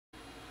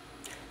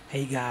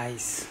Hey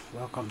guys,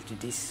 welcome to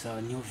this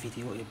new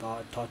video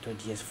about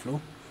Total.js Flow.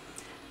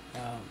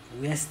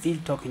 We are still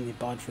talking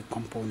about the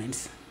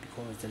components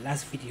because the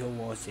last video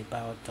was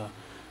about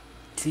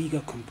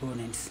trigger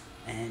components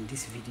and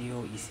this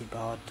video is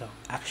about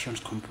actions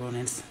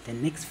components. The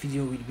next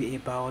video will be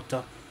about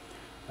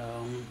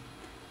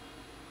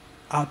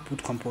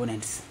output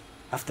components.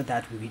 After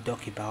that we will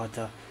talk about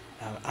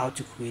how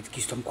to create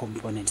custom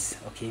components.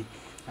 Okay,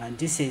 and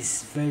this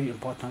is very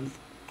important.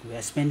 We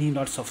are spending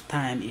lots of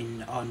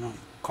time on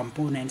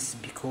components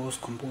because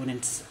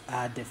components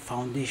are the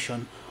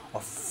foundation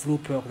of flow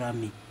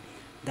programming.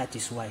 That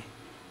is why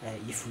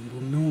if we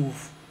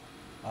remove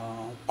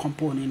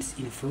components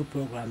in flow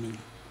programming,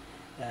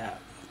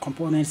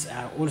 components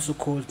are also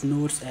called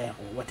nodes or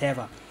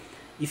whatever.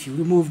 If you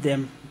remove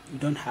them, you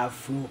don't have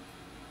flow.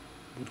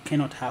 You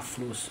cannot have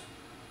flows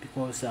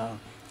because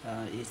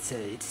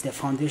it's the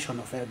foundation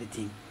of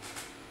everything.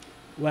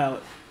 Well,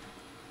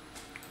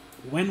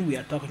 when we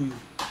are talking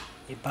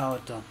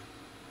about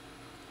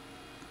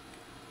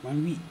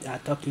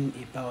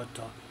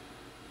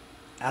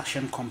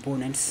action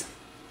components,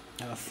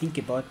 think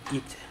about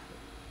it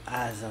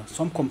as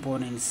some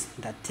components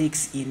that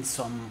takes in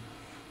some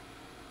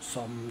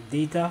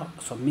data,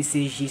 some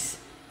messages,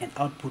 and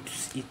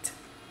outputs it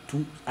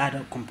to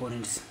other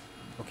components,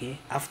 okay,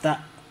 after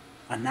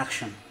an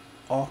action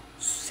or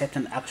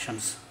certain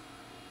actions.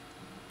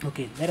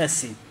 Okay, let us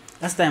see.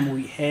 Last time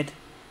we had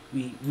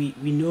we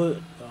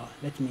know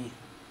let me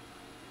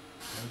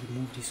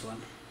remove this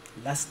one.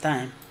 Last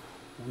time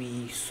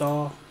we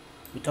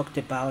talked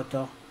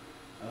about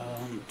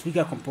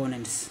trigger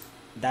components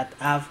that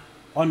have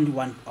only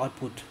one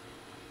output.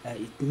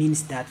 It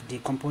means that the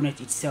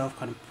component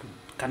itself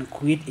can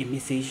create a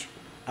message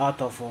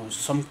out of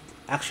some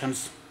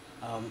actions.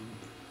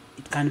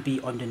 It can be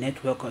on the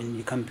network or in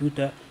the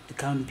computer. It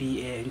can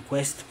be a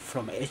request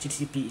from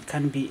HTTP. It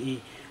can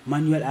be a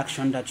manual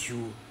action that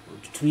you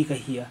trigger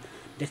here.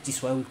 That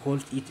is why we call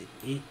it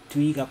a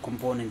trigger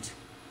component.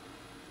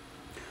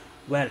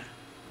 Well,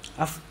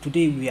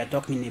 today we are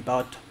talking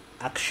about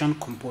action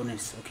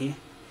components. Okay,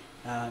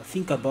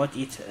 think about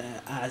it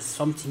as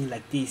something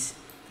like this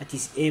that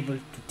is able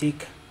to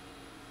take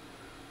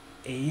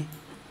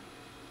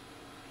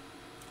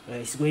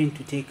it's going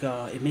to take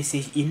a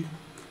message in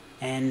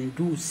and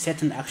do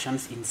certain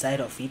actions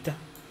inside of it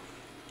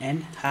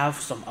and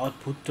have some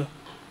output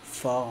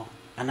for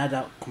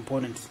another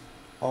component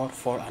or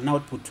for an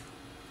output.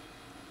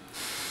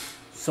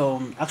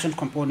 So action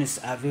components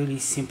are very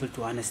simple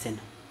to understand.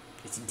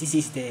 This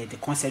is the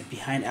concept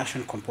behind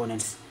action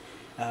components.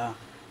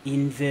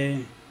 In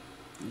the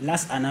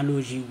last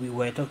analogy we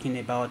were talking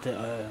about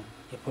a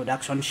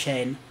production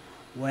chain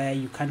where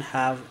you can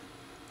have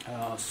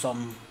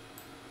some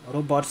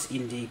robots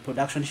in the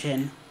production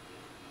chain,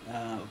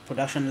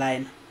 production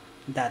line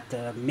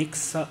that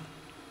makes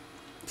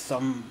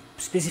some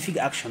specific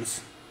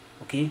actions,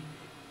 okay,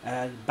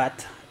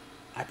 but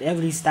at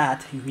every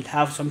start you will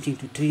have something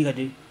to trigger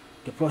the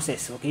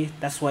process. Okay,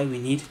 that's why we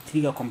need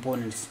trigger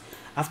components.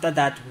 After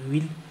that we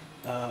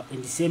will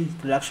in the same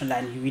production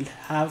line you will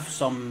have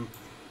some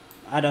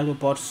other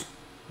robots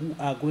who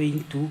are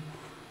going to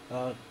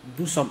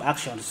do some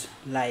actions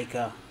like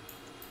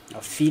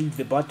fill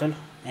the bottle,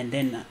 and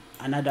then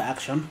another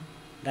action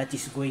that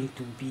is going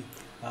to be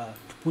to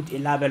put a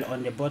label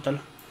on the bottle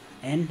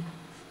and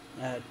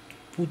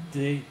put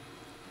the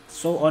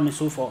so on and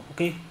so forth.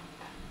 Okay,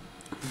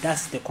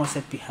 that's the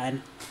concept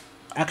behind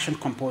action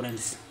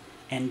components,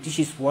 and this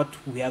is what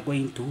we are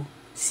going to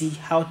see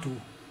how to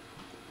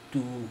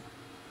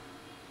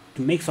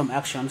make some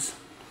actions.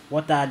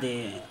 What are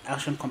the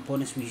action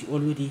components we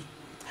already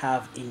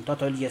have in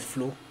Total.js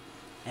Flow,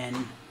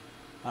 and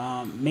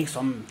make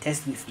some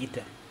tests with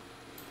it.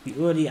 We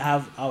already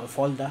have our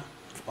folder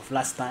of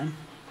last time,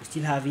 we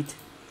still have it,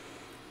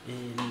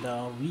 and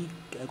we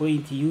are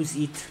going to use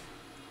it.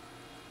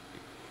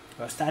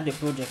 Start the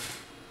project.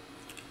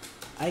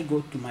 I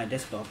go to my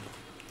desktop,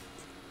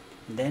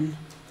 then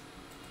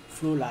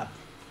Flow Lab.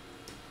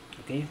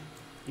 Okay,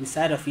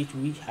 inside of it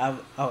we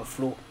have our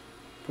Flow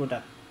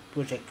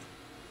project.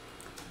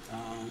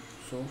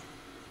 So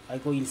I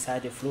go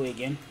inside the Flow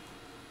again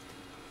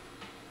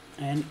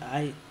and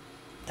I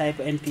type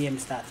npm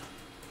start.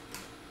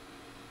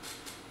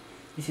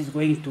 This is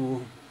going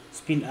to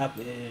spin up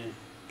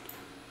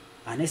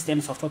an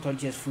instance of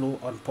Total.js Flow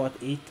on port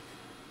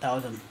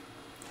 8000.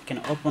 I can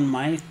open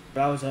my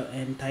browser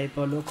and type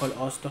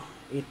localhost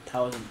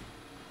 8000.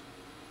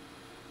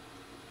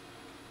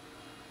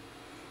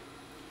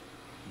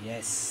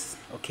 Yes,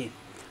 okay.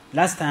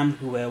 Last time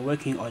we were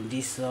working on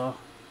this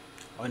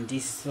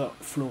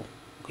flow.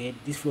 Okay,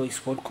 this flow is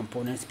called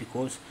components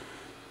because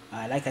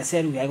like I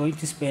said, we are going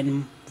to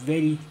spend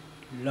very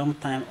long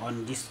time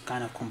on this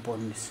kind of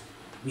components.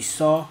 We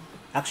saw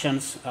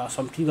actions,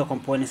 some trigger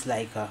components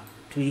like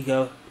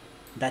trigger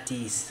that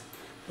is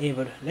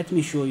able. Let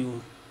me show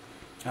you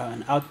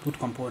an output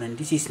component.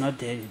 This is not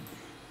the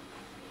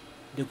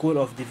goal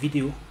of the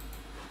video,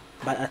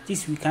 but at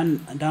least we can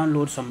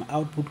download some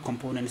output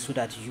components so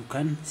that you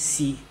can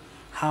see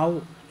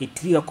how a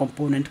trigger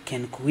component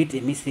can create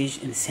a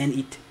message and send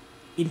it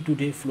into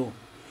the flow.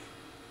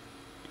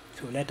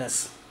 So let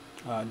us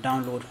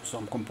download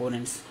some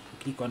components.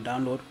 Click on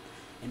download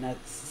and I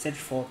search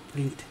for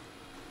print.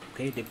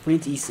 Okay, the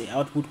print is the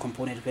output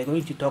component. We're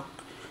going to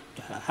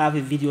have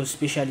a video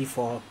specially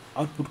for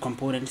output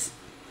components,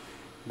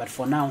 but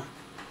for now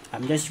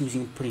I'm just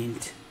using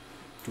print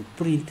to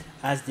print,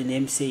 as the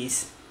name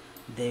says,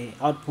 the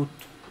output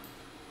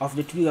of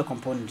the trigger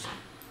component.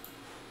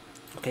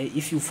 Okay,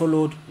 if you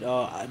followed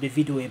the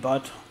video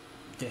about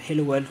the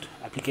Hello World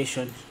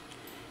application,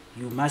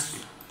 you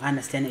must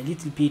understand a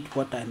little bit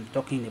what I'm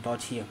talking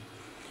about here.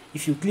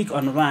 If you click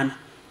on run,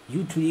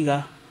 you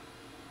trigger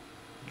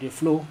the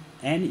flow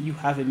and you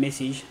have a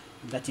message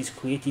that is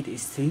created, a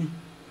string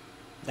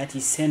that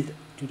is sent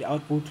to the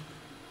output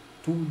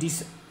to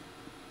this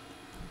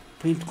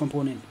print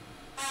component.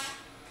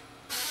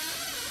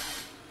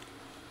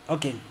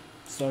 Okay,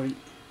 sorry.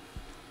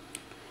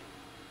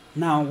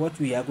 Now what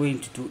we are going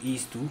to do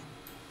is to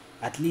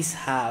at least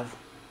have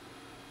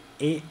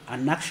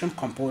an action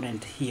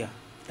component here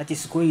that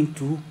is going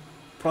to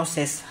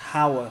process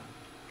our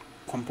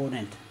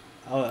component,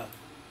 our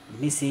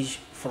message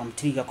from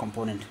trigger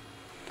component.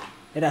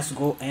 Let us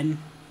go and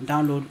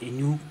download a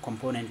new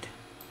component.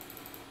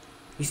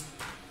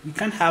 We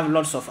can have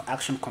lots of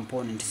action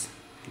components.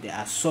 There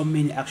are so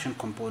many action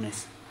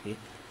components.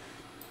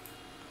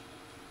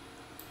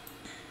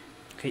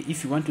 Okay,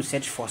 if you want to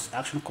search for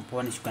action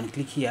components, you can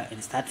click here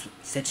and start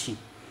searching.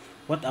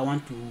 What I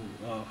want to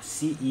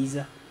see is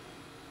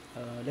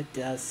let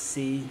us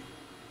say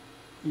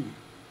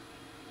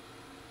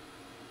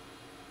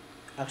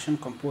action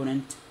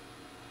component.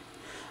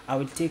 I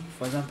will take,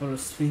 for example,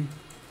 string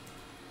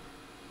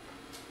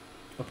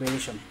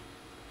operation.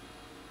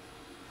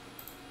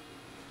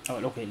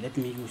 Okay, let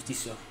me use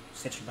this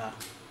search bar.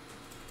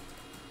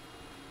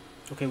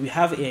 Okay, we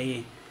have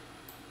a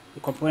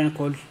component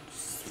called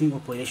string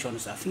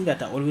operations. I think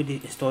that I already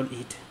installed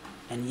it,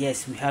 and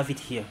yes, we have it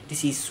here.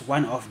 This is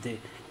one of the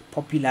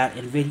popular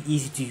and very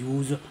easy to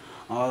use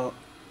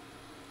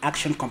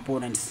action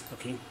components.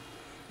 Okay,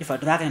 if I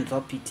drag and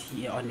drop it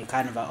here on the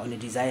Canva, on the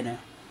designer,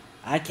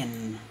 I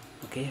can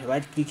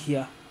right click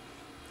here.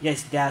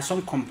 Yes, there are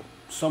some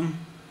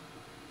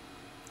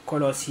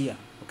colors here.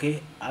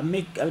 Okay, I'll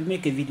make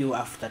a video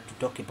after to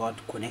talk about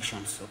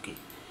connections. Okay,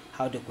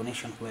 how the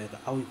connection work,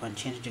 how you can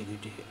change the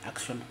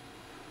action,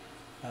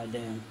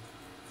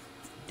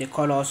 the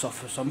colors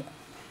of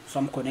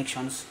some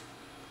connections,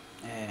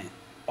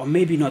 or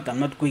maybe not. I'm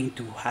not going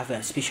to have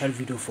a special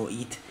video for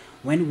it.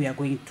 When we are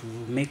going to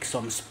make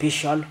some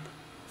special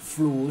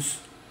flows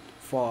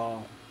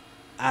for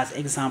as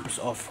examples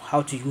of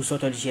how to use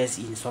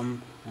Total.js in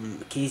some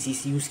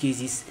use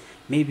cases,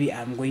 maybe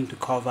I'm going to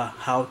cover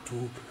how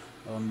to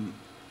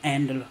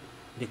handle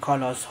the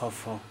colors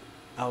of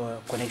our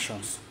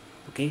connections.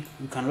 Okay,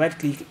 we can right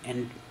click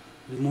and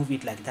remove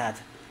it like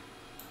that.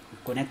 We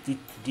connect it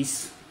to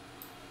this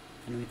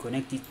and we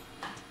connect it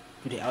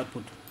to the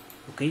output.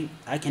 Okay,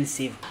 I can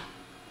save.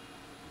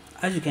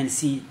 As you can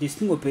see, the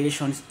string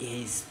operations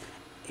is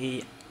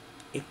a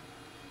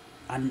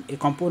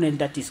component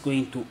that is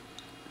going to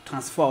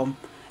transform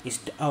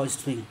our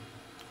string.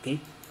 Okay,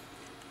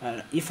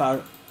 if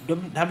I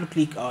double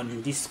click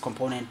on this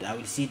component, I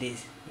will see the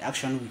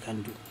action we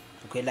can do.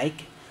 Okay,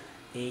 like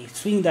a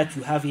string that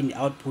you have in the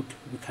output,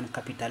 we can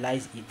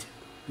capitalize it,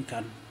 we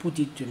can put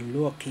it in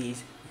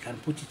lowercase, we can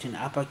put it in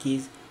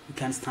uppercase, we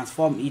can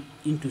transform it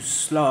into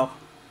slug,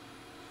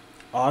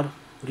 or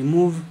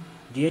remove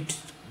the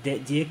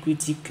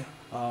diacritic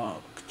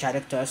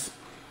characters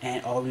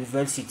or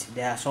reverse it.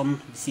 There are some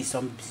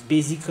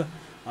basic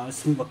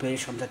string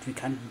operations that we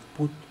can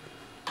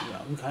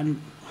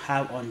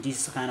have on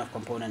this kind of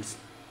components.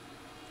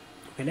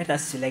 Okay, let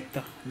us select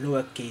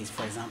lowercase,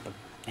 for example,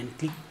 and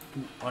click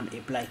on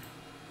apply.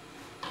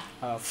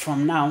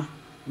 From now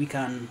we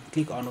can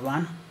click on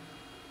run,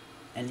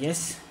 and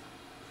yes,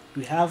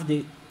 we have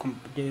the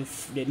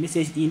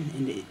message in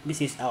and the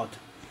message out.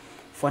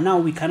 For now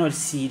we cannot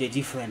see the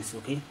difference,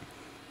 okay,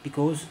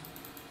 because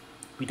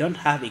we don't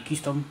have a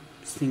custom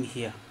string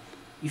here.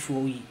 If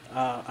we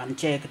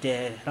uncheck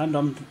the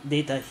random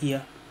data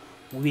here,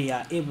 we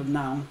are able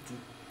now to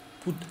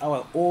put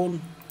our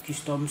own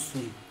custom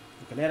string.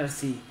 Okay, let us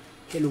see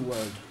hello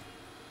world.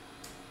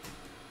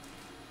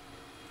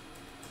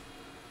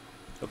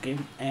 Okay,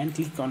 and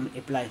click on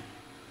apply.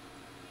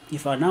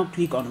 If I now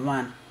click on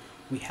run,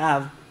 we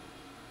have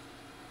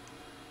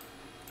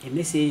a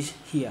message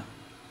here.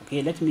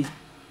 Okay, let me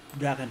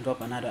drag and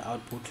drop another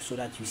output so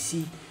that you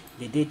see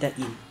the data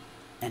in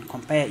and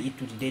compare it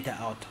to the data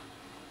out,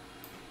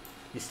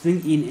 the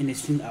string in and the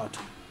string out.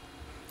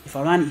 If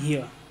I run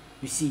here,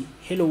 you see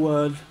hello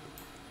world,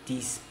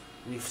 this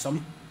with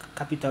some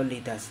capital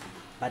letters,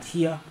 but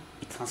here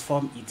it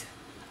transforms it.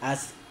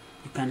 As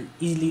you can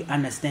easily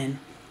understand,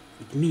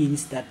 it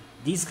means that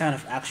these kind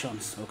of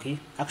actions, okay,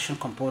 action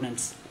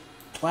components,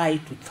 try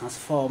to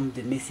transform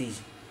the message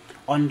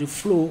on the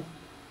flow,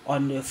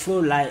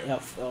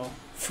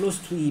 flow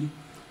stream.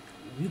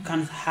 You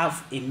can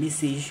have a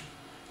message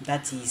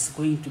that is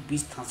going to be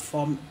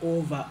transformed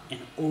over and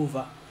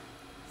over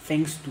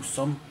thanks to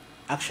some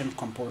action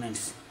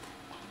components.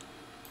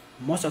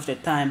 Most of the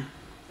time,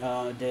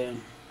 the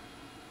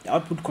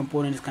output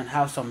components can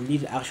have some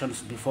lead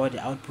actions before they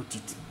output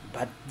it,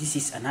 but this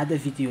is another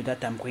video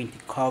that I'm going to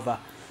cover.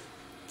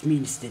 It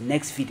means the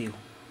next video.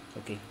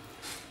 Okay,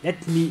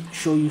 let me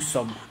show you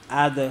some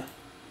other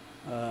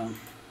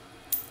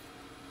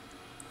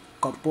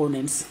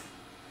components,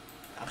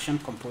 action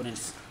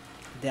components.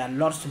 There are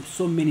lots of,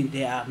 so many,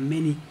 there are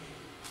many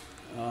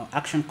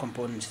action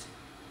components.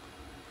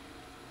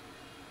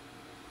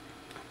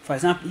 For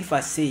example, if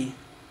I say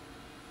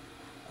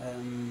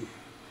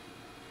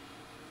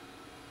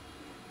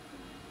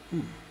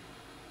you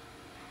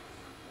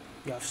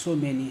have so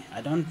many,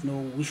 I don't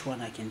know which one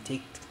I can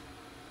take.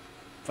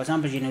 For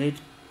example, generate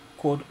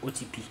code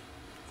OTP,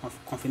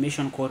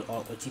 confirmation code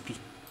or OTP.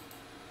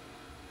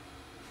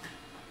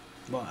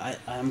 Well,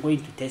 I am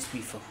going to test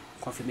with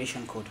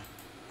confirmation code.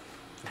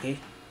 Okay,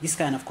 this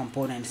kind of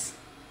components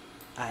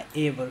are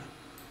able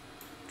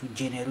to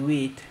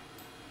generate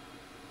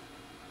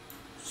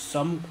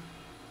some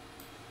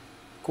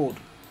code,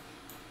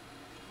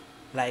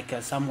 like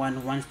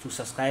someone wants to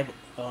subscribe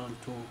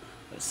to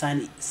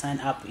sign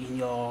up in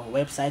your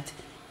website.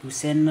 You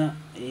send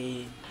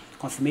a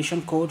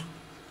confirmation code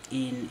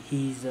in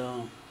his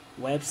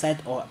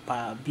website or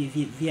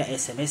via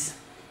SMS.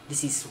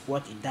 This is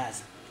what it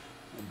does.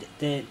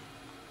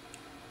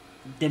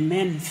 The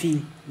main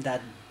thing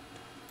that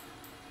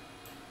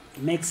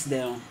makes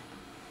the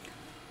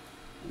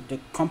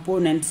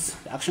components,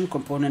 the action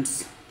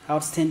components,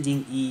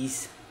 outstanding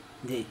is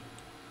the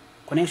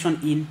connection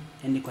in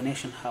and the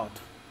connection out.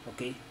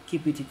 Okay,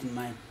 keep it in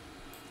mind.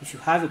 If you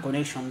have a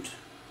connection,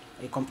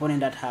 a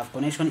component that have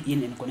connection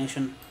in and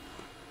connection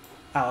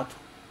out,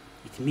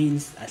 it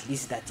means at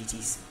least that it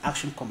is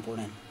action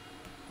component.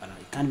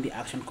 It can be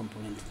action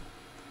component.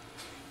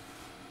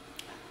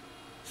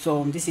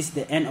 So this is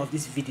the end of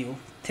this video.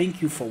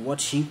 Thank you for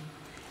watching,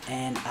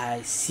 and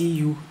I see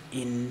you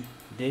in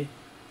the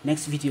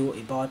next video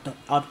about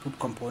output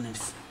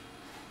components.